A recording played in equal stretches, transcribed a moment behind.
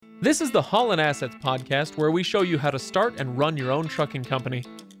This is the Holland Assets podcast, where we show you how to start and run your own trucking company.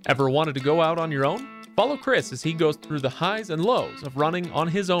 Ever wanted to go out on your own? Follow Chris as he goes through the highs and lows of running on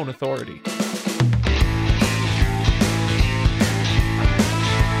his own authority.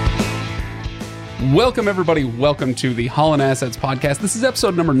 Welcome, everybody. Welcome to the Holland Assets podcast. This is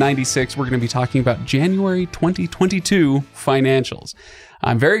episode number 96. We're going to be talking about January 2022 financials.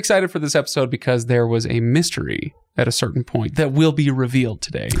 I'm very excited for this episode because there was a mystery at a certain point that will be revealed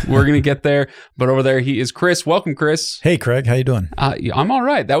today. We're going to get there, but over there he is Chris. Welcome, Chris. Hey, Craig. How you doing? I'm all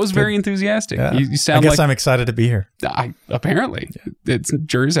right. That was very enthusiastic. Yeah. You sound I guess like... I'm excited to be here. Apparently. It's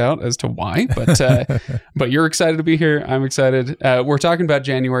jury's out as to why, but you're excited to be here. I'm excited. We're talking about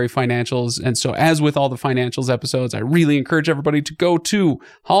January financials, and so as with all the financials episodes, I really encourage everybody to go to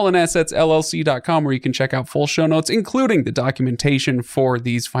hollandassetsllc.com, where you can check out full show notes, including the documentation for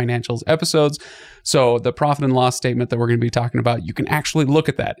these financials episodes. So the profit and loss statement that we're going to be talking about, you can actually look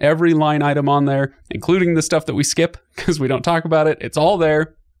at that. Every line item on there, including the stuff that we skip because we don't talk about it, it's all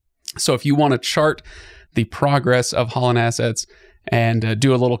there. So if you want to chart the progress of Holland Assets and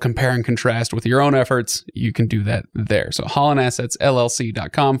do a little compare and contrast with your own efforts, you can do that there. So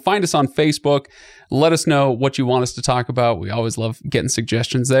hollandassetsllc.com. Find us on Facebook. Let us know what you want us to talk about. We always love getting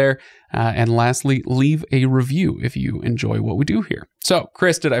suggestions there. And lastly, leave a review if you enjoy what we do here. So,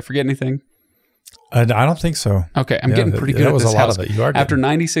 Chris, did I forget anything? I don't think so. Okay, I'm getting pretty good at this. That was a lot of it. You are after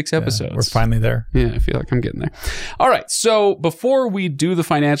 96 episodes. We're finally there. Yeah, I feel like I'm getting there. All right, so before we do the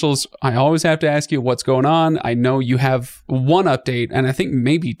financials, I always have to ask you what's going on. I know you have one update, and I think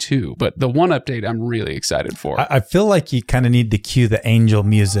maybe two, but the one update I'm really excited for. I feel like you kind of need to cue the angel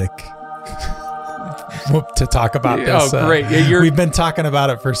music to talk about this. Oh, great! Yeah, we've been talking about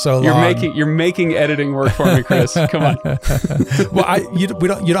it for so long. You're making editing work for me, Chris. Come on. Well, you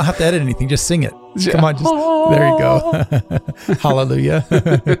don't have to edit anything. Just sing it. Come on, there you go. Hallelujah.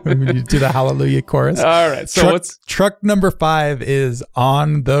 You do the hallelujah chorus. All right. So truck number 5 is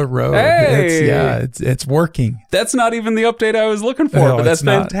on the road. Hey! It's working. That's not even the update I was looking for, but that's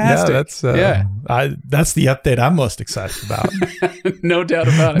fantastic. Yeah, that's the update I'm most excited about. No doubt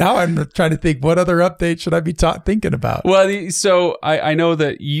about it. Now I'm trying to think, what other update should I be thinking about? Well, so I know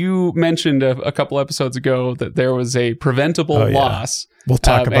that you mentioned a couple episodes ago that there was a preventable loss. We'll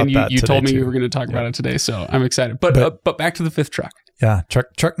talk about that. And you told me too. You were going to talk about it today, so I'm excited. But back to the 5th truck. Yeah,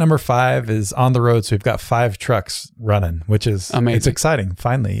 truck number 5 is on the road, so we've got 5 trucks running, which is amazing. It's exciting.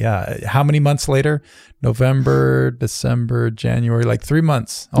 Finally, yeah. How many months later? November, December, January, like 3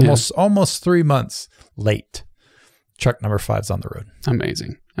 months, almost 3 months late. Truck number 5 is on the road.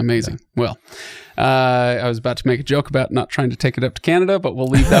 Amazing. Yeah. Well, I was about to make a joke about not trying to take it up to Canada, but we'll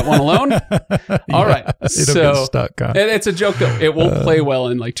leave that one alone. All right. It'll get stuck, huh? It's a joke, though. It will play well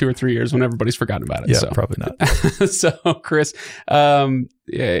in like 2 or 3 years when everybody's forgotten about it. Yeah, probably not. So, Chris,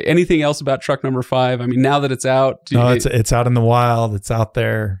 anything else about truck number 5? I mean, now that it's out. It's out in the wild. It's out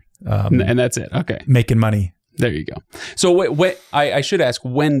there. And that's it. Okay. Making money. There you go. So I should ask,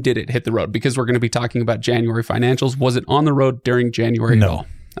 when did it hit the road? Because we're going to be talking about January financials. Was it on the road during January at all?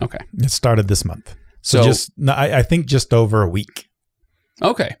 Okay. It started this month. So I think just over a week.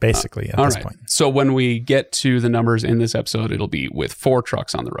 Okay. Basically at this point. So when we get to the numbers in this episode, it'll be with 4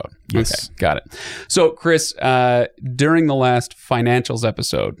 trucks on the road. Yes. Okay. Got it. So Chris, during the last financials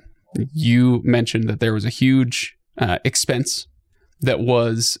episode, you mentioned that there was a huge expense that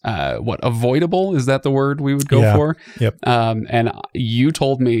was avoidable? Is that the word we would go for? Yep. And you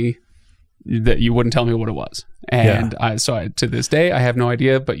told me that you wouldn't tell me what it was. And to this day, I have no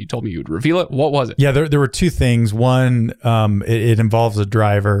idea, but you told me you would reveal it. What was it? Yeah, there were 2 things. One, it involves a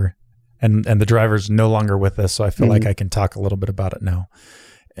driver, and the driver's no longer with us, so I feel like I can talk a little bit about it now.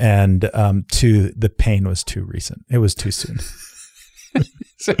 And 2, the pain was too recent. It was too soon.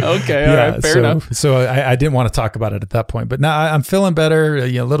 Okay, all right, fair enough. So I didn't want to talk about it at that point, but now I'm feeling better.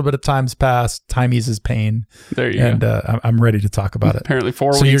 A little bit of time's passed. Time eases pain. There you go. And I'm ready to talk about it. Apparently 4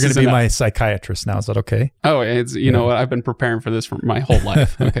 weeks. So you're going to be my psychiatrist now. Is that okay? Oh, it's you know what? I've been preparing for this for my whole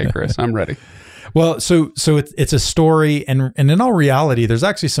life. Okay, Chris, I'm ready. Well, so it's a story, and in all reality, there's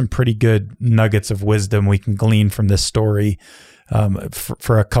actually some pretty good nuggets of wisdom we can glean from this story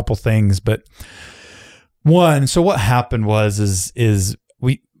for a couple things, but. One, so what happened is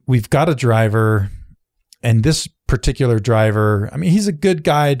we've got a driver, and this particular driver, I mean, he's a good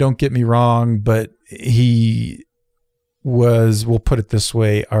guy, don't get me wrong, but he was, we'll put it this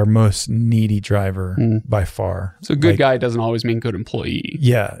way, our most needy driver by far. So good guy doesn't always mean good employee.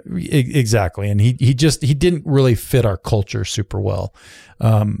 Yeah, exactly. And he didn't really fit our culture super well.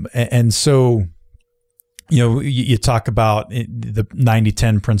 And so, you talk about the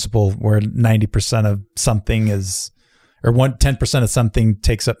 90-10 principle, where 90% of something is or 10% of something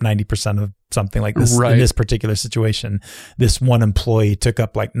takes up 90% of something like this. Right. In this particular situation, this one employee took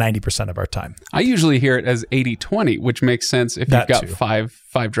up like 90% of our time. I usually hear it as 80-20, which makes sense if That you've got too.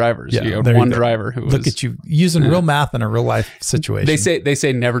 five drivers. Yeah, You have there you one go. driver who Look is, at you using real math in a real life situation. They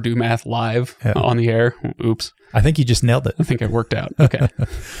say never do math live on the air. Oops. I think you just nailed it. I think it worked out. Okay.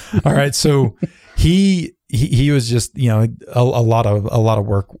 All right. So he was just, a lot of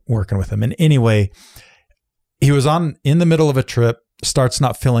work working with him. And anyway, he was in the middle of a trip, starts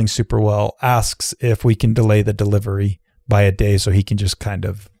not feeling super well, asks if we can delay the delivery by a day so he can just kind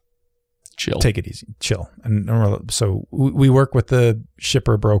of Chill. take it easy, chill. And so we work with the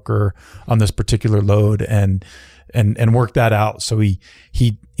shipper broker on this particular load and work that out. So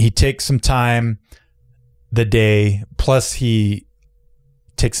he takes some time the day, plus he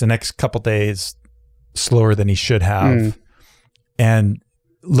takes the next couple days slower than he should have. And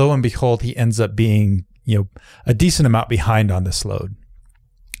lo and behold, he ends up being, a decent amount behind on this load.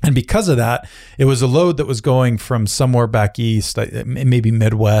 And because of that, it was a load that was going from somewhere back east, maybe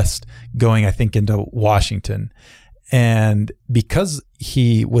Midwest, going, I think, into Washington. And because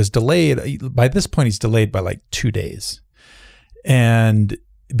he was delayed, by this point, he's delayed by like 2 days. And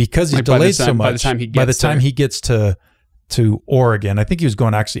because he's delayed so much, by the time he gets to Oregon, I think he was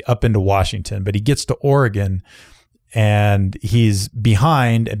going actually up into Washington, but he gets to Oregon and he's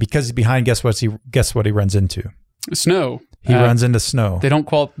behind. And because he's behind, guess what he runs into? Snow. He runs into snow. They don't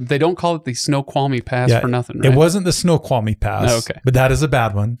call it the Snoqualmie Pass for nothing, right? It wasn't the Snoqualmie Pass, okay. But that is a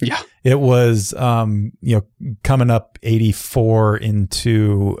bad one. Yeah. It was, coming up 84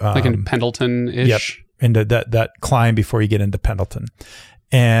 into... like in Pendleton-ish? Yep, into that climb before you get into Pendleton.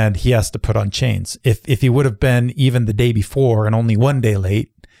 And he has to put on chains. If he would have been even the day before and only 1 day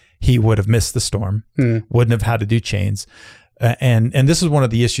late, he would have missed the storm, wouldn't have had to do chains. And this is one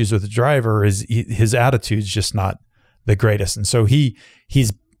of the issues with the driver is his attitude's just not the greatest. And so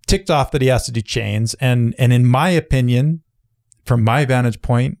he's ticked off that he has to do chains. And in my opinion, from my vantage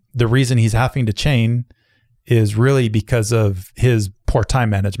point, the reason he's having to chain is really because of his poor time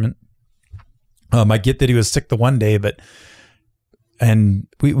management. I get that he was sick the 1 day, and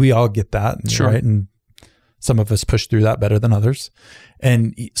we all get that, sure. Right? And some of us push through that better than others.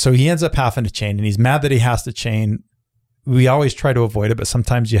 And so he ends up having to chain, and he's mad that he has to chain. We always try to avoid it, but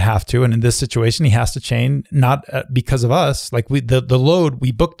sometimes you have to. And in this situation, he has to chain, not because of us. Like we booked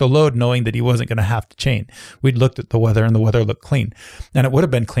the load knowing that he wasn't going to have to chain. We'd looked at the weather and the weather looked clean. And it would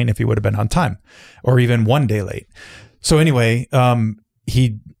have been clean if he would have been on time or even 1 day late. So anyway,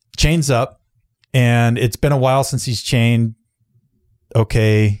 he chains up, and it's been a while since he's chained.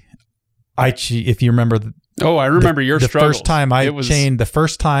 Okay. If you remember... I remember your struggles. First time I chained, the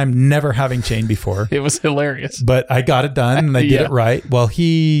first time never having chained before. It was hilarious. But I got it done and I did it right. Well,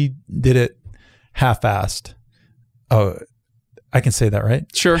 he did it half-assed. Oh, I can say that, right?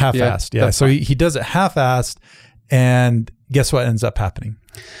 Sure. Half-assed. Yeah. So he does it half-assed, and guess what ends up happening?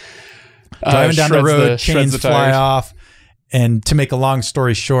 Driving down the road, chains fly off. And to make a long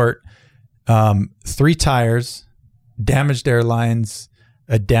story short, 3 tires, damaged airlines,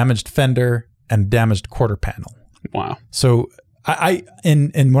 a damaged fender, and damaged quarter panel. Wow. So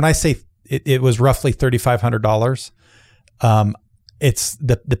and when I say it was roughly $3,500, it's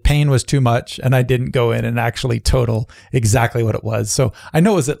the pain was too much, and I didn't go in and actually total exactly what it was. So I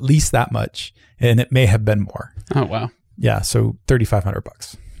know it was at least that much, and it may have been more. Oh wow. Yeah. So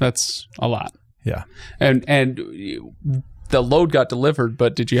 $3,500. That's a lot. Yeah. And the load got delivered,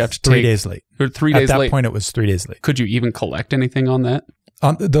 but did you have to 3 days late? Or 3 days late. At that point, it was 3 days late. Could you even collect anything on that?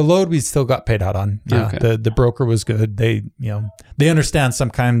 The load we still got paid out on. Yeah. Okay. The broker was good. They understand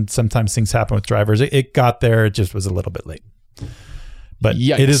sometimes things happen with drivers. It got there. It just was a little bit late. But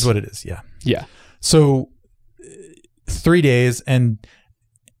Yikes. It is what it is. Yeah. Yeah. So 3 days and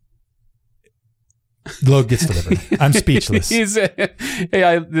load gets delivered. I'm speechless.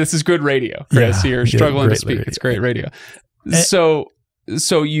 This is good radio, Chris. Yeah, You're struggling to speak. radio. It's great radio.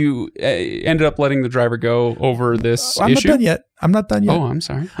 So you ended up letting the driver go over this I'm issue? I'm not done yet. Oh, I'm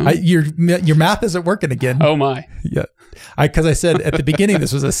sorry. Oh. Your math isn't working again. Oh my. Yeah. Because I said at the beginning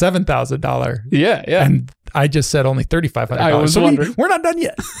this was a $7,000. Yeah. And I just said only $3,500. I was wondering. We're not done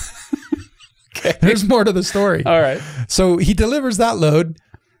yet. Okay. There's more to the story. All right. So he delivers that load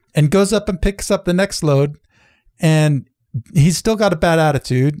and goes up and picks up the next load, and he's still got a bad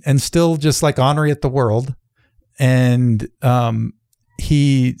attitude and still just like ornery at the world. And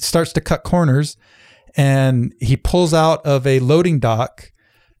he starts to cut corners, and he pulls out of a loading dock,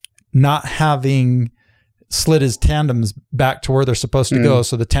 not having slid his tandems back to where they're supposed to go.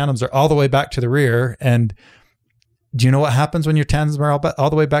 So the tandems are all the way back to the rear. And do you know what happens when your tandems are all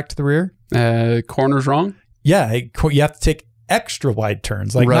the way back to the rear? Corner's wrong? Yeah, you have to take extra wide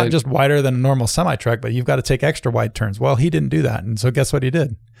turns, like Right. not just wider than a normal semi-truck, but you've got to take extra wide turns. Well, he didn't do that. And so guess what he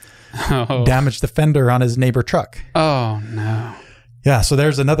did? Oh. Damaged the fender on his neighbor truck. Oh no. Yeah, so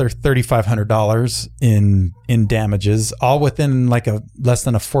there's another $3,500 in damages, all within like a less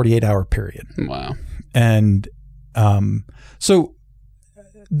than a 48-hour period. Wow. And so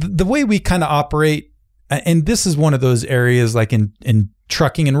the way we kind of operate, and this is one of those areas like in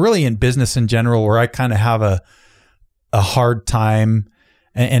trucking and really in business in general, where I kind of have a hard time,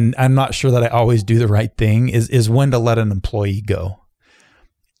 and I'm not sure that I always do the right thing, is when to let an employee go.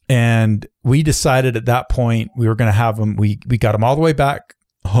 And we decided at that point we were going to have them. We got them all the way back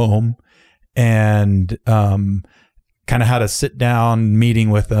home, and kind of had a sit down meeting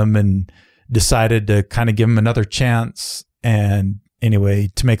with them, and decided to kind of give them another chance. And anyway,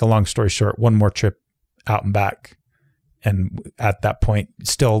 to make a long story short, one more trip out and back, and at that point,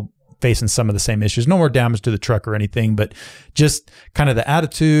 still facing some of the same issues. No more damage to the truck or anything, but just kind of the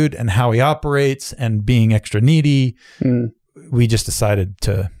attitude and how he operates and being extra needy. We just decided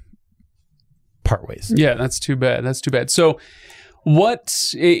to part ways. Yeah, that's too bad. That's too bad. So what,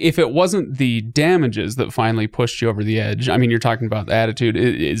 if it wasn't the damages that finally pushed you over the edge? I mean, you're talking about the attitude.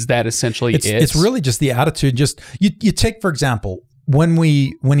 Is that essentially it? It's really just the attitude. Just you take, for example, when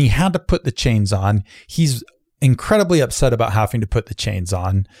he had to put the chains on, he's incredibly upset about having to put the chains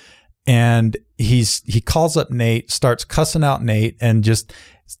on. And he calls up Nate, starts cussing out Nate, and just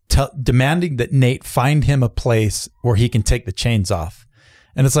demanding that Nate find him a place where he can take the chains off.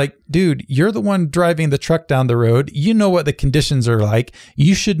 And it's like, dude, you're the one driving the truck down the road. You know what the conditions are like.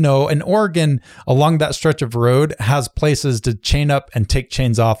 You should know. And Oregon, along that stretch of road, has places to chain up and take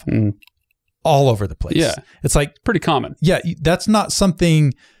chains off all over the place. Yeah. It's like pretty common. Yeah, that's not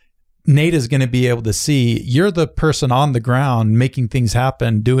something Nate is going to be able to see. You're the person on the ground making things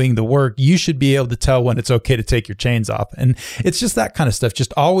happen, doing the work. You should be able to tell when it's okay to take your chains off. And it's just that kind of stuff.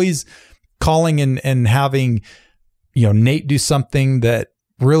 Just always calling and having, Nate do something that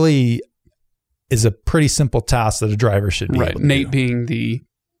really is a pretty simple task that a driver should be able to Nate do. being the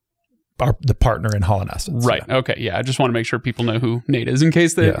partner in Holland Assets. Right. Yeah. Okay. Yeah. I just want to make sure people know who Nate is in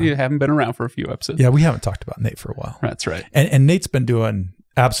case you haven't been around for a few episodes. Yeah, we haven't talked about Nate for a while. That's right. And Nate's been doing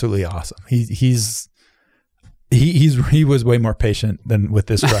absolutely awesome. He was way more patient than with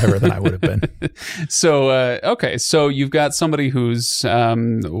this driver than I would have been. So okay, so you've got somebody who's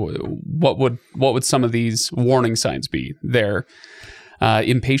what would some of these warning signs be? They're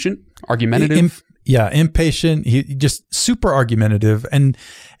impatient, argumentative. Impatient. He just super argumentative, and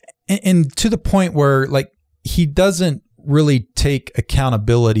to the point where like he doesn't really take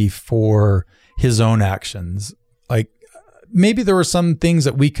accountability for his own actions. Like, maybe there were some things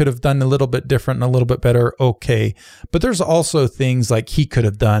that we could have done a little bit different and a little bit better. Okay. But there's also things like he could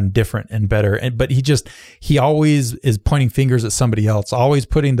have done different and better. But he always is pointing fingers at somebody else, always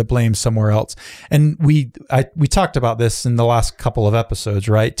putting the blame somewhere else. And we talked about this in the last couple of episodes,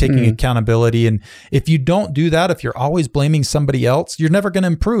 right? Taking accountability. And if you don't do that, if you're always blaming somebody else, you're never going to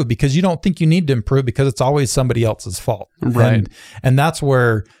improve because you don't think you need to improve because it's always somebody else's fault. Right. And that's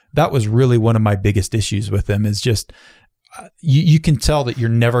where that was really one of my biggest issues with him is just, you can tell that you're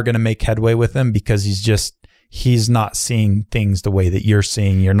never going to make headway with him because he's not seeing things the way that you're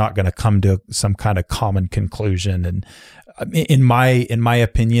seeing. You're not going to come to some kind of common conclusion. And in my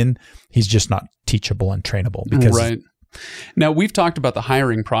opinion, he's just not teachable and trainable because right. Now, we've talked about the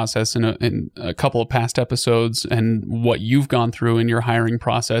hiring process in a couple of past episodes and what you've gone through in your hiring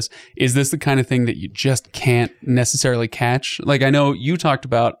process. Is this the kind of thing that you just can't necessarily catch? Like, I know you talked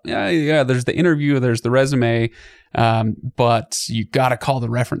about, there's the interview, there's the resume, but you got to call the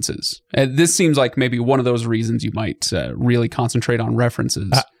references. And this seems like maybe one of those reasons you might really concentrate on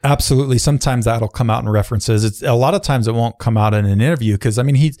references. Absolutely. Sometimes that'll come out in references. It's a lot of times it won't come out in an interview because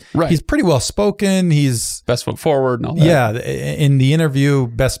he's pretty well spoken. He's best foot forward and all that. Yeah, in the interview,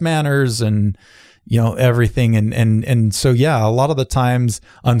 best manners and everything. And so a lot of the times,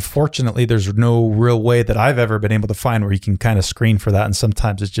 unfortunately, there's no real way that I've ever been able to find where you can kind of screen for that. And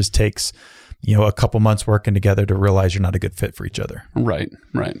sometimes it just takes a couple months working together to realize you're not a good fit for each other. Right.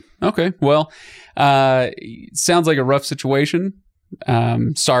 Okay. Well, sounds like a rough situation.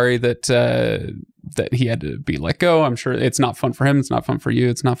 Sorry that he had to be let go. I'm sure it's not fun for him. It's not fun for you.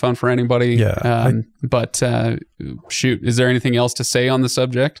 It's not fun for anybody. Yeah. But shoot, is there anything else to say on the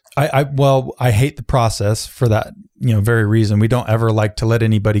subject? I hate the process for that, very reason. We don't ever like to let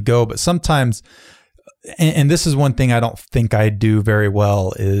anybody go, but sometimes, and this is one thing I don't think I do very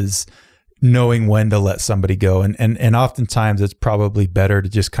well is knowing when to let somebody go. And oftentimes it's probably better to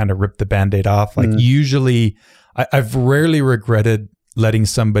just kind of rip the Band-Aid off. Like usually I've rarely regretted letting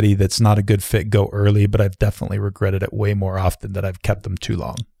somebody that's not a good fit go early, but I've definitely regretted it way more often that I've kept them too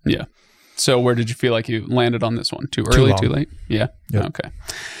long. Yeah. So where did you feel like you landed on this one? Too early, too late? Yeah. Yep. Okay.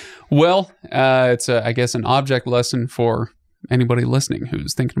 Well, it's, I guess, an object lesson for anybody listening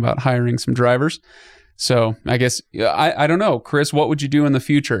who's thinking about hiring some drivers. So I guess, I don't know, Chris, what would you do in the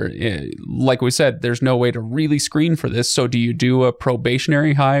future? Like we said, there's no way to really screen for this. So do you do a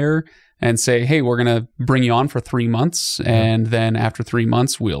probationary hire and say, hey, we're going to bring you on for 3 months, and then after 3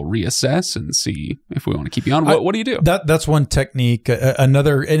 months, we'll reassess and see if we want to keep you on? What do you do? That's one technique.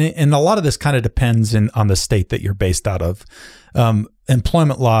 Another, and a lot of this kind of depends on the state that you're based out of.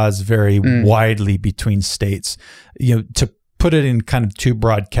 Employment laws vary widely between states. To put it in kind of two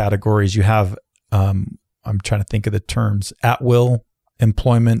broad categories, you have, I'm trying to think of the terms, at-will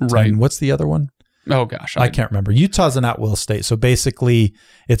employment. Right. And what's the other one? Oh, gosh. I can't remember. Utah's an at-will state. So basically,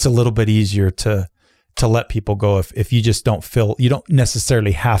 it's a little bit easier to let people go if you just don't feel, you don't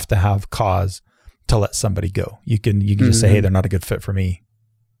necessarily have to have cause to let somebody go. You can just say, hey, they're not a good fit for me.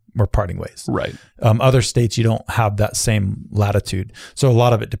 We're parting ways. Right. Other states, you don't have that same latitude. So a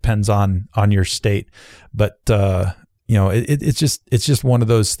lot of it depends on your state. But, it's just one of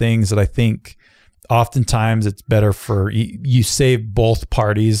those things that I think oftentimes it's better for you save both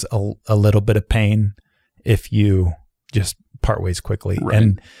parties a little bit of pain if you just part ways quickly.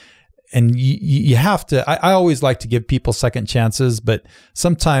 Right. And you have to, I always like to give people second chances, but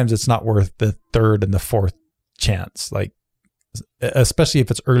sometimes it's not worth the third and the fourth chance. Like, especially if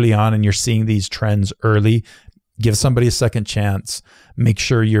it's early on and you're seeing these trends early, give somebody a second chance, make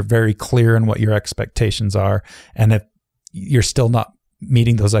sure you're very clear in what your expectations are. And if you're still not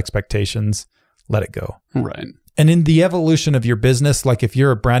meeting those expectations, let it go. Right. And in the evolution of your business, like if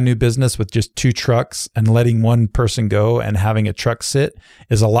you're a brand new business with just 2 trucks and letting one person go and having a truck sit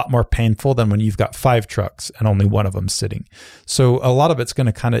is a lot more painful than when you've got 5 trucks and only one of them sitting. So a lot of it's going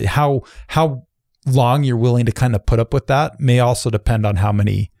to kind of, how long you're willing to kind of put up with that may also depend on how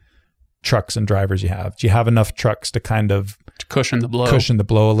many trucks and drivers you have. Do you have enough trucks to kind of cushion the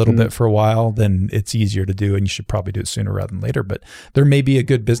blow a little bit for a while? Then it's easier to do, and you should probably do it sooner rather than later. But there may be a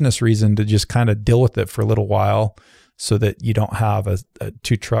good business reason to just kind of deal with it for a little while so that you don't have a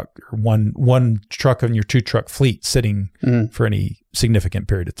 2 truck or one truck on your 2 truck fleet sitting for any significant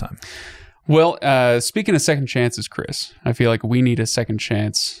period of time. Well, speaking of second chances, Chris, I feel like we need a second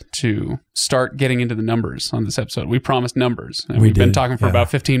chance to start getting into the numbers on this episode. We promised numbers, and we've been talking for about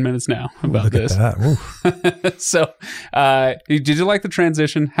 15 minutes now about this. Look at that. So, did you like the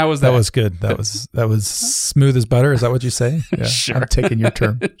transition? How was that? That was good. That was smooth as butter. Is that what you say? Yeah, sure. I'm taking your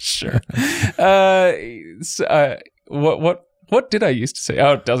term. Sure. What did I used to say?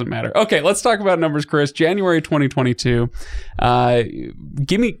 Oh, it doesn't matter. Okay, let's talk about numbers, Chris. January 2022.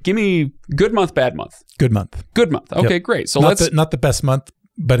 Give me good month, bad month. Good month. Good month. Okay, great. So not the best month,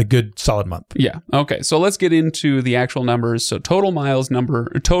 but a good solid month. Yeah. Okay. So let's get into the actual numbers. So total miles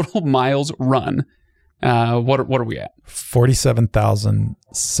run. What are we at?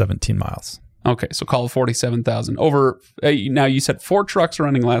 47,017 miles. Okay. So call it 47,000 over. Now you said 4 trucks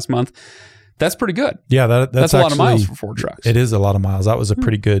running last month. That's pretty good. Yeah, that's a lot of miles for 4 trucks. It is a lot of miles. That was a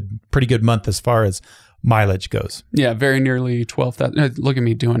pretty good month as far as mileage goes. Yeah, very nearly 12,000. Look at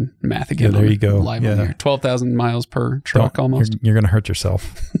me doing math again. Yeah, there you go. Live on here. 12,000 miles per truck almost. You're going to hurt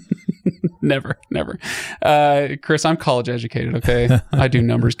yourself. Never. Chris, I'm college educated, okay? I do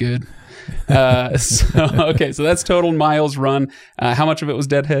numbers good. So that's total miles run. How much of it was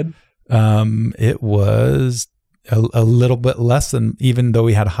deadhead? It was a little bit less than, even though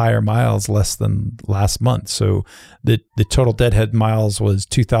we had higher miles, less than last month. So the total deadhead miles was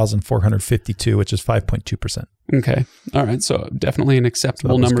 2,452, which is 5.2%. Okay. All right. So definitely an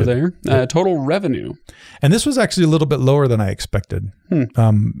acceptable number there. Total revenue. And this was actually a little bit lower than I expected.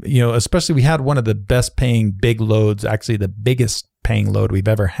 Especially we had one of the best paying big loads, actually the biggest paying load we've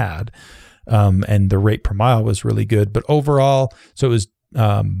ever had. And the rate per mile was really good. But overall, so it was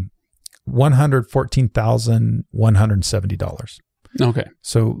 $114,170. Okay.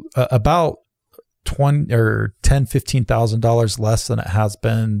 So about $15,000 less than it has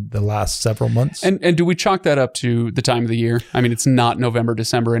been the last several months. And do we chalk that up to the time of the year? I mean, it's not November,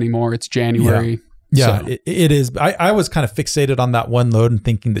 December anymore. It's January. Yeah, so. it is. I was kind of fixated on that one load and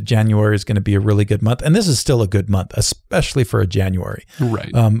thinking that January is going to be a really good month. And this is still a good month, especially for a January. Right.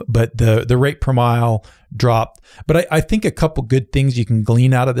 But the rate per mile dropped. But I think a couple good things you can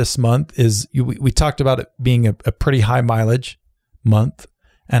glean out of this month is we talked about it being a pretty high mileage month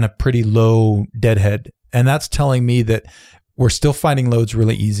and a pretty low deadhead. And that's telling me that we're still finding loads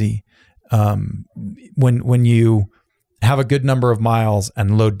really easy. When you have a good number of miles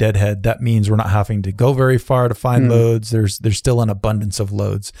and load deadhead, that means we're not having to go very far to find loads. There's still an abundance of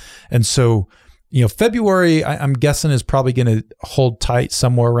loads. And so, February, I'm guessing, is probably going to hold tight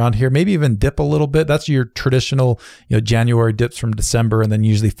somewhere around here, maybe even dip a little bit. That's your traditional, January dips from December, and then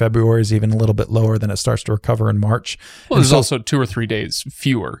usually February is even a little bit lower, then it starts to recover in March. Well, there's also 2 or 3 days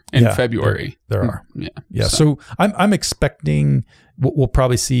fewer in February. There are. Yeah. So I'm expecting we'll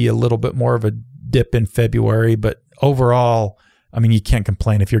probably see a little bit more of a dip in February, but overall, I mean, you can't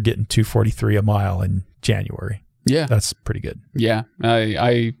complain if you're getting $2.43 a mile in January. Yeah. That's pretty good. Yeah.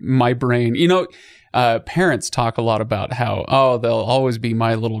 My brain, parents talk a lot about how, they'll always be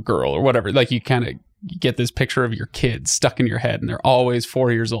my little girl or whatever. Like you kind of get this picture of your kids stuck in your head and they're always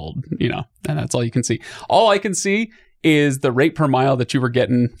 4 years old, and that's all you can see. All I can see is the rate per mile that you were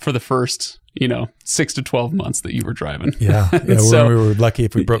getting for the first 6 to 12 months that you were driving. Yeah. So, we were lucky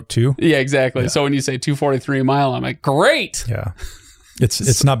if we broke 2. Yeah, exactly. Yeah. So when you say 243 a mile, I'm like, great. Yeah.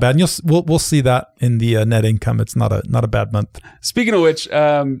 It's not bad. And we'll see that in the net income. It's not a bad month. Speaking of which,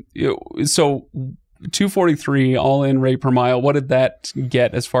 so 243 all in rate per mile. What did that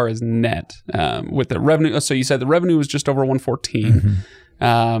get as far as net with the revenue? So you said the revenue was just over 114.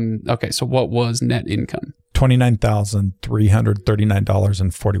 Mm-hmm. Okay. So what was net income?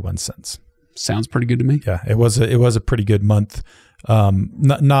 $29,339.41. Sounds pretty good to me. Yeah, it was a pretty good month.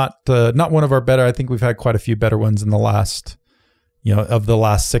 Not one of our better. I think we've had quite a few better ones in the last, of the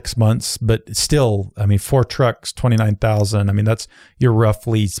last 6 months. But still, I mean, 4 trucks, 29,000. I mean, you're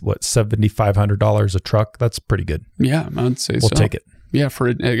roughly $7,500 a truck. That's pretty good. Yeah, I'd say we'll take it. Yeah,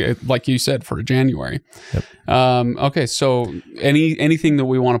 for like you said, for January. Yep. Okay, so anything that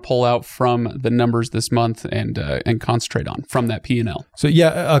we want to pull out from the numbers this month and concentrate on from that P&L? So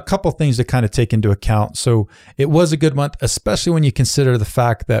yeah, a couple things to kind of take into account. So it was a good month, especially when you consider the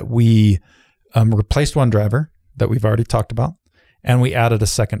fact that we replaced one driver that we've already talked about, and we added a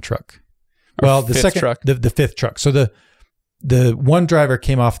second truck. The fifth truck. So the one driver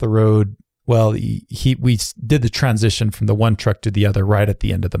came off the road. Well, we did the transition from the one truck to the other right at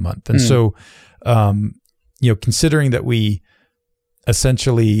the end of the month. And so, considering that we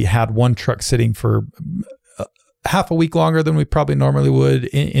essentially had one truck sitting for half a week longer than we probably normally would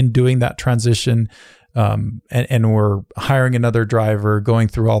in doing that transition, and we're hiring another driver, going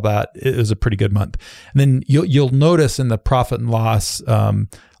through all that, it was a pretty good month. And then you'll notice in the profit and loss,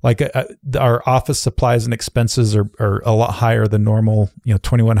 our office supplies and expenses are a lot higher than normal,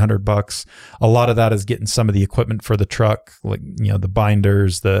 $2,100. A lot of that is getting some of the equipment for the truck, like, the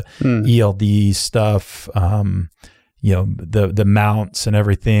binders, the ELD stuff, the mounts and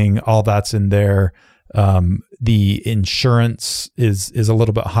everything, all that's in there. The insurance is a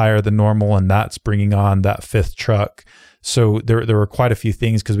little bit higher than normal, and that's bringing on that fifth truck. So there were quite a few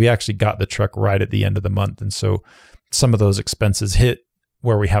things because we actually got the truck right at the end of the month. And so some of those expenses hit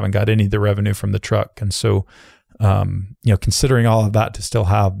where we haven't got any of the revenue from the truck. And so, considering all of that, to still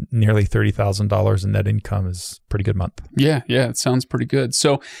have nearly $30,000 in net income is a pretty good month. Yeah, it sounds pretty good.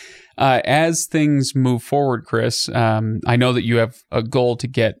 So as things move forward, Chris, I know that you have a goal to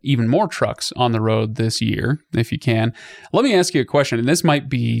get even more trucks on the road this year, if you can. Let me ask you a question, and this might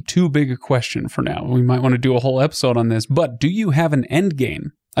be too big a question for now. We might want to do a whole episode on this, but do you have an end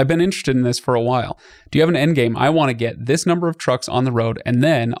game? I've been interested in this for a while. Do you have an end game? I want to get this number of trucks on the road, and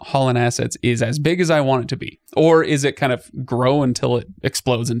then Holland Assets is as big as I want it to be. Or is it kind of grow until it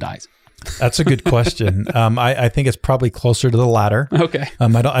explodes and dies? That's a good question. I think it's probably closer to the latter. Okay.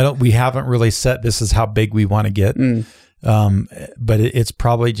 We haven't really set this is how big we want to get. But it's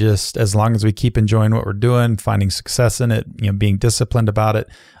probably just as long as we keep enjoying what we're doing, finding success in it, being disciplined about it.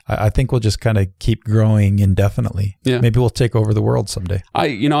 I think we'll just kind of keep growing indefinitely. Yeah. Maybe we'll take over the world someday.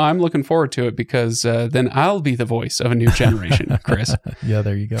 I'm looking forward to it because then I'll be the voice of a new generation, Chris. Yeah,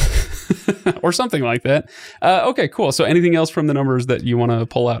 there you go. Or something like that. Okay, cool. So anything else from the numbers that you want to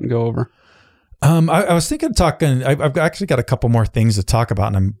pull out and go over? I was thinking of talking. I've actually got a couple more things to talk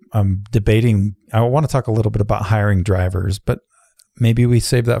about, and I'm debating. I want to talk a little bit about hiring drivers, but maybe we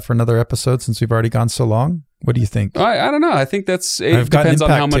save that for another episode since we've already gone so long. What do you think? I don't know. I think it depends on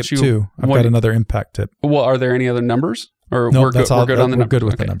how much you. Too. I've got another impact tip. Well, are there any other numbers? Or no, we're good on the numbers. We're good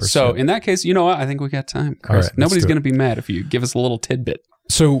with the numbers. So in that case, you know what? I think we got time, Chris. Right, nobody's going to be mad if you give us a little tidbit.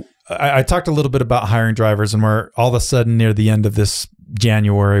 So I talked a little bit about hiring drivers, and we're all of a sudden near the end of this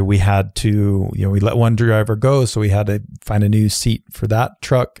January, we had to, we let one driver go. So we had to find a new seat for that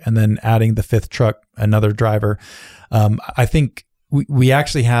truck, and then adding the fifth truck, another driver. I think we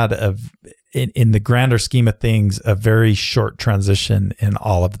actually had in the grander scheme of things, a very short transition in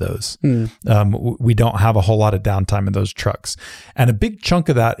all of those. We don't have a whole lot of downtime in those trucks. And a big chunk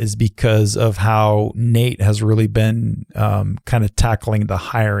of that is because of how Nate has really been kind of tackling the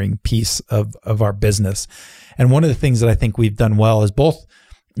hiring piece of our business. And one of the things that I think we've done well is both,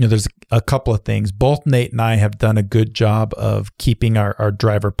 there's a couple of things. Both Nate and I have done a good job of keeping our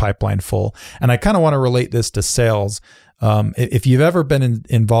driver pipeline full. And I kind of want to relate this to sales. If you've ever been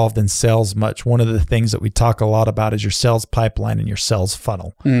involved in sales much, one of the things that we talk a lot about is your sales pipeline and your sales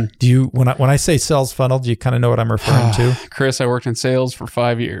funnel. Do you, when I say sales funnel, do you kind of know what I'm referring to? Chris, I worked in sales for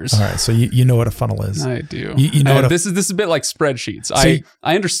 5 years. All right, so you know what a funnel is. I do. You know this is a bit like spreadsheets. So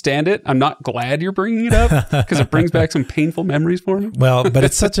I understand it. I'm not glad you're bringing it up because it brings back some painful memories for me. Well, but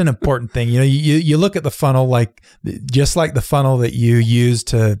it's such an important thing. You look at the funnel just like the funnel that you use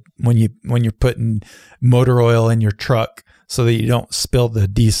to when you're putting motor oil in your truck so that you don't spill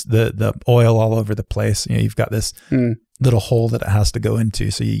the oil all over the place. You've got this little hole that it has to go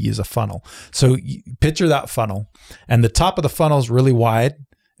into, so you use a funnel. So you picture that funnel, and the top of the funnel is really wide,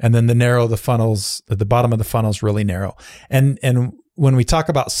 and then the bottom of the funnel is really narrow. And when we talk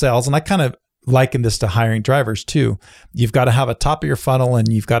about sales, and I kind of liken this to hiring drivers too, you've got to have a top of your funnel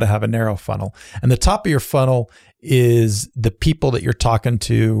and you've got to have a narrow funnel. And the top of your funnel is the people that you're talking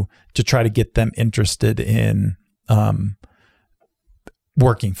to try to get them interested in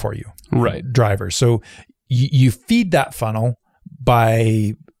working for you, right? Drivers. So you feed that funnel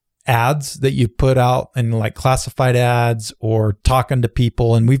by ads that you put out, and like classified ads or talking to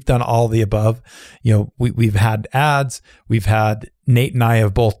people. And we've done all the above. We've had ads. We've had Nate and I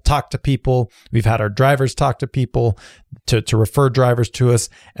have both talked to people. We've had our drivers talk to people to refer drivers to us.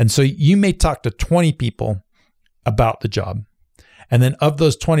 And so you may talk to 20 people about the job. And then of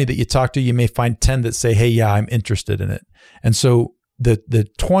those 20 that you talk to, you may find 10 that say, hey, yeah, I'm interested in it. And so the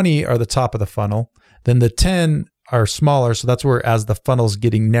 20 are the top of the funnel. Then the 10 are smaller. So that's where as the funnel's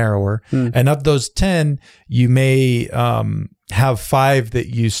getting narrower. And of those 10, you may have 5 that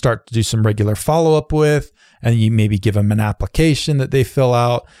you start to do some regular follow-up with, and you maybe give them an application that they fill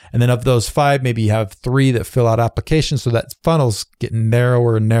out. And then of those 5, maybe you have 3 that fill out applications. So that funnel's getting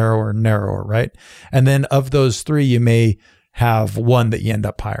narrower and narrower and narrower, right? And then of those 3, you may have 1 that you end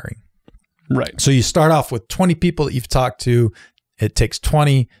up hiring. Right. So you start off with 20 people that you've talked to. It takes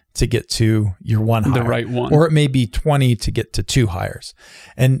 20 to get to your 1 hire. The right one. Or it may be 20 to get to 2 hires.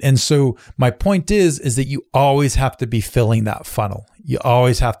 And so my point is that you always have to be filling that funnel. You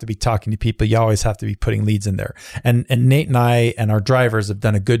always have to be talking to people. You always have to be putting leads in there. And Nate and I and our drivers have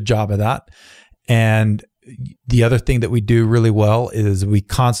done a good job of that. And the other thing that we do really well is we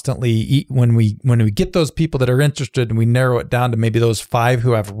constantly when we get those people that are interested, and we narrow it down to maybe those 5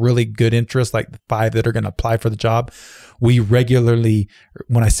 who have really good interest, like the 5 that are going to apply for the job. We regularly,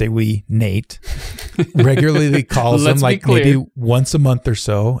 when I say we, Nate, regularly calls them like maybe once a month or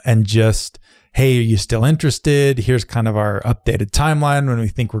so, and just, hey, are you still interested? Here's kind of our updated timeline when we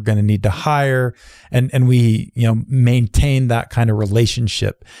think we're going to need to hire. And we, maintain that kind of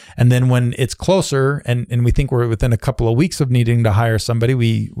relationship. And then when it's closer and we think we're within a couple of weeks of needing to hire somebody,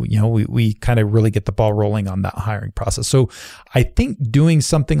 we kind of really get the ball rolling on that hiring process. So I think doing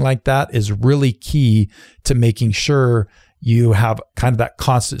something like that is really key to making sure you have kind of that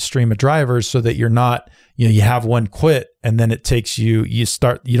constant stream of drivers, so that you're not, you have one quit and then it takes you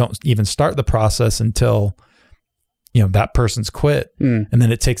don't even start the process until, that person's quit. And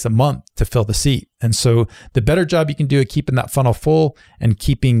then it takes a month to fill the seat. And so the better job you can do at keeping that funnel full and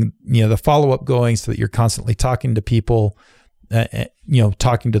keeping, the follow-up going, so that you're constantly talking to people,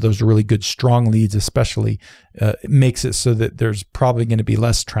 talking to those really good, strong leads, especially, makes it so that there's probably going to be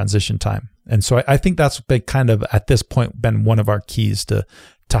less transition time. And so I think that's been kind of, at this point, been one of our keys to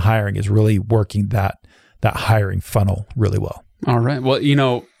hiring, is really working that hiring funnel really well. All right. Well,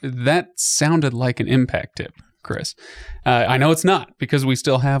 that sounded like an impact tip, Chris. I know it's not, because we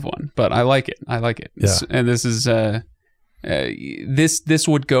still have one, but I like it. Yeah. And this is this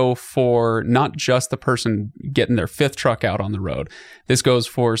would go for not just the person getting their 5th truck out on the road. This goes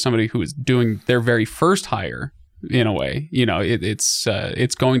for somebody who is doing their very first hire. In a way,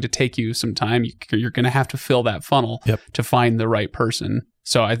 it's going to take you some time. You're going to have to fill that funnel to find the right person.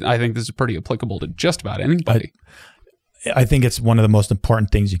 So I think this is pretty applicable to just about anybody. I think it's one of the most important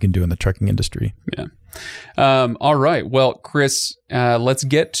things you can do in the trucking industry. Yeah. All right. Well, Chris, let's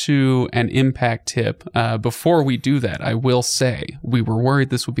get to an impact tip. Before we do that, I will say we were worried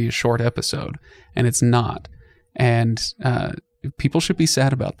this would be a short episode, and it's not. And people should be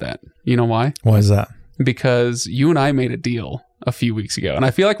sad about that. You know why? Why is that? Because you and I made a deal a few weeks ago, and I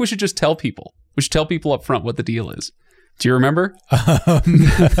feel like we should just tell people. We should tell people up front what the deal is. Do you remember?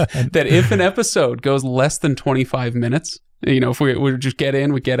 That if an episode goes less than 25 minutes, if we just get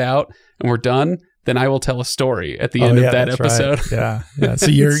in, we get out, and we're done, then I will tell a story at the end of that episode. Right. Yeah.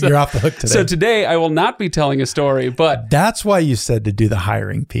 So you're off the hook today. So today I will not be telling a story, but that's why you said to do the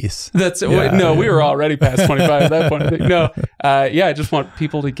hiring piece. We were already past 25 at that point. I think. No, I just want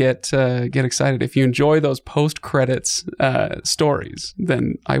people to get excited. If you enjoy those post credits stories,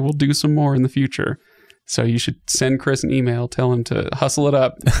 then I will do some more in the future. So you should send Chris an email, tell him to hustle it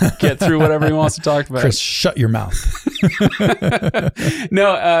up, get through whatever he wants to talk about. Chris, shut your mouth.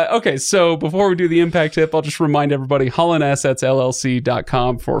 No, okay. So before we do the impact tip, I'll just remind everybody,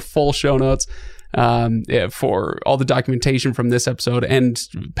 HollandAssetsLLC.com for full show notes, for all the documentation from this episode and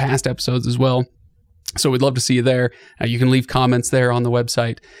past episodes as well. So we'd love to see you there. You can leave comments there on the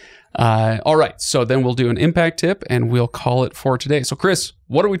website. All right. So then we'll do an impact tip and we'll call it for today. So Chris,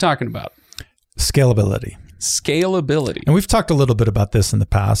 what are we talking about? Scalability. Scalability. And we've talked a little bit about this in the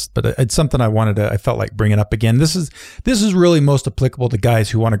past, but it's something I felt like bringing up again. This is really most applicable to guys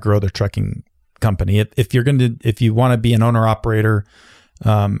who want to grow their trucking company. If you want to be an owner operator,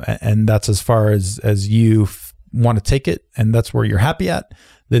 and that's as far as you want to take it, and that's where you're happy at,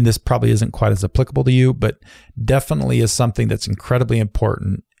 then this probably isn't quite as applicable to you, but definitely is something that's incredibly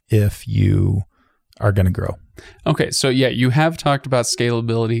important if you are going to grow. Okay, so yeah, you have talked about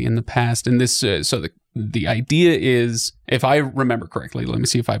scalability in the past, and this so the idea is, if I remember correctly, let me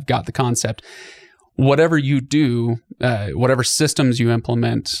see if I've got the concept. Whatever you do, whatever systems you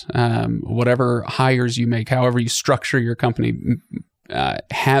implement, whatever hires you make, however you structure your company,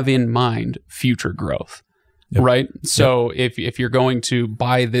 have in mind future growth. Yep. Right? So if you're going to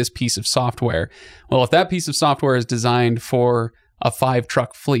buy this piece of software, well, if that piece of software is designed for a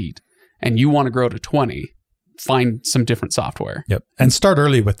 5-truck fleet and you want to grow to 20, find some different software. Yep. And start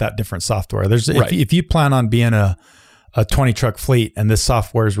early with that different software. If you plan on being a 20-truck fleet and this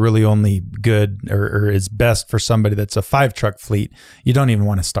software is really only good or is best for somebody that's a 5-truck fleet, you don't even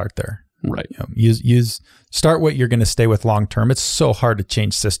want to start there. Right. Start what you're going to stay with long term. It's so hard to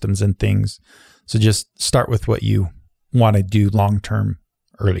change systems and things. So just start with what you want to do long term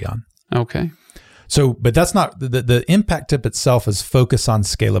early on. Okay. So, but that's not the impact tip itself is focus on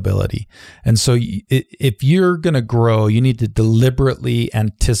scalability. And so if you're going to grow, you need to deliberately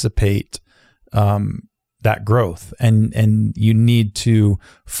anticipate that growth, and you need to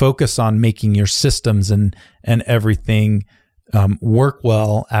focus on making your systems and everything work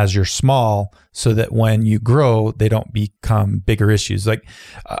well as you're small, so that when you grow, they don't become bigger issues. Like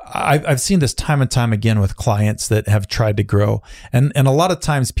I've seen this time and time again with clients that have tried to grow, and a lot of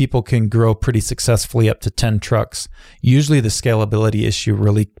times people can grow pretty successfully up to 10 trucks. Usually the scalability issue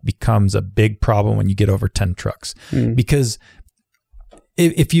really becomes a big problem when you get over 10 trucks, because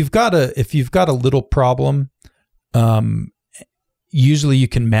if you've got a little problem, usually you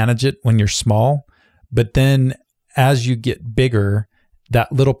can manage it when you're small, but then as you get bigger,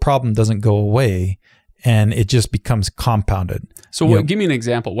 that little problem doesn't go away and it just becomes compounded. So give me an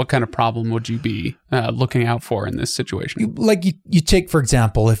example. What kind of problem would you be looking out for in this situation? Like you take, for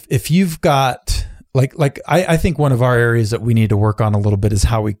example, if you've got, I think one of our areas that we need to work on a little bit is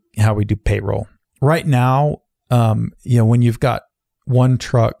how we do payroll. Right now, when you've got one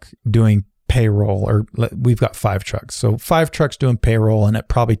truck doing payroll, or we've got 5 trucks. So 5 trucks doing payroll, and it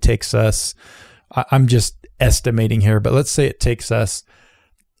probably takes us, I'm just estimating here, but let's say it takes us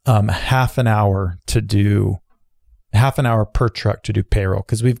half an hour per truck to do payroll,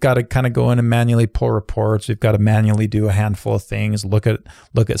 because we've got to kind of go in and manually pull reports. We've got to manually do a handful of things, look at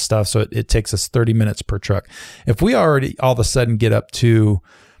stuff. So it takes us 30 minutes per truck. If we already all of a sudden get up to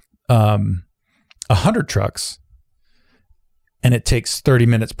 100 trucks, and it takes 30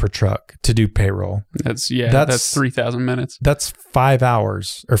 minutes per truck to do payroll. That's 3,000 minutes. That's 5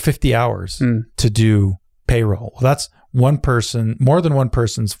 hours or 50 hours to do payroll. Well, that's more than one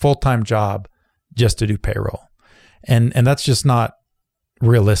person's full-time job just to do payroll. And that's just not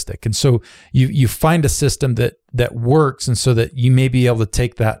realistic. And so you find a system that works, and so that you may be able to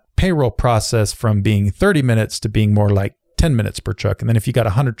take that payroll process from being 30 minutes to being more like 10 minutes per truck. And then if you got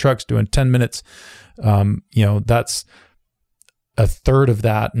 100 trucks doing 10 minutes, that's a third of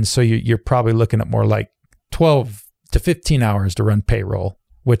that. And so you're probably looking at more like 12 to 15 hours to run payroll,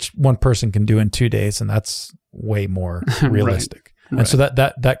 which one person can do in 2 days. And that's way more realistic. Right. And so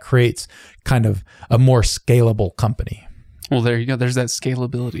that creates kind of a more scalable company. Well, there you go. There's that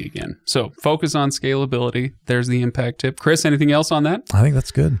scalability again. So focus on scalability. There's the impact tip. Chris, anything else on that? I think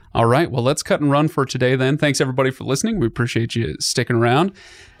that's good. All right. Well, let's cut and run for today then. Thanks everybody for listening. We appreciate you sticking around.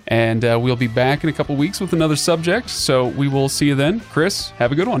 And we'll be back in a couple weeks with another subject. So we will see you then. Chris,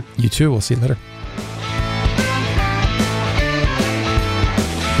 have a good one. You too. We'll see you later.